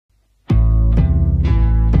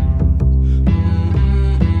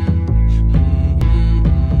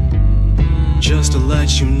Just to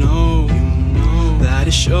let you know that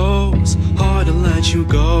it shows. Hard to let you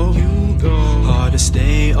go. Hard to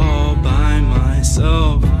stay all by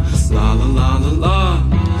myself. La la la la la,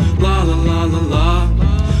 la la la la la,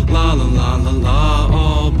 la la la la la,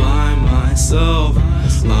 all by myself.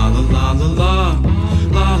 La la la la la,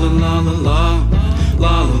 la la la la la,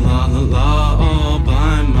 la la la la la, all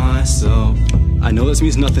by myself. I know this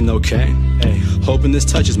means nothing, okay? Hey, hoping this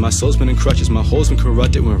touches. My soul's been in crutches, my hole's been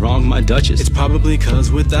corrupted, went wrong, my duchess. It's probably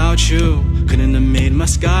cause without you, couldn't have made my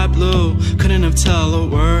sky blue. Couldn't have tell a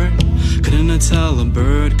word, couldn't have tell a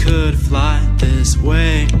bird could fly this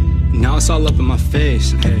way. Now it's all up in my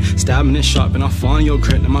face, hey, stabbing and sharp, and I'll fall in your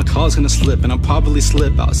grip, and my call's gonna slip, and I'll probably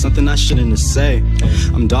slip out something I shouldn't have say.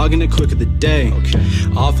 I'm dogging it quick of the day, okay.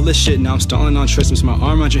 All full of shit, now I'm stalling on Christmas, my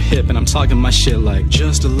arm around your hip, and I'm talking my shit like,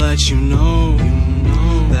 just to let you know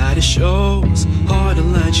that it shows. Hard to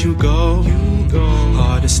let you go,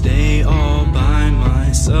 hard to stay all by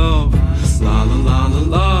myself. La la la la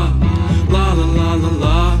la, la la la la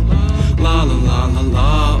la, la la la la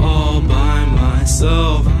la, all by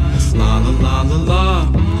myself. La la la la la,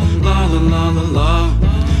 la la la la la,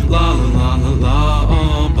 la la la la la,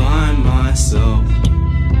 all by myself.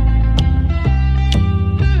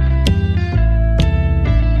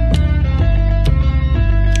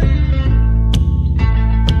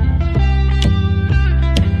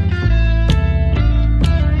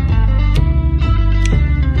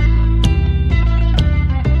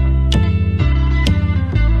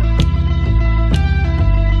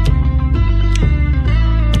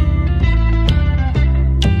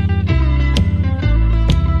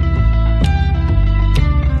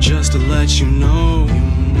 Just to let you know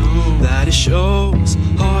that it shows.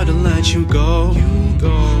 Hard to let you go,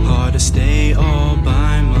 hard to stay all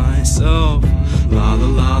by myself. La la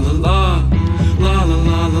la la la, la la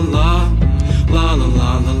la la la, la la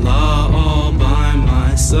la la la, all by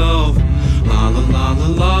myself. La la la la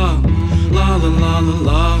la, la la la la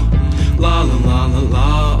la, la la la la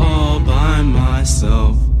la.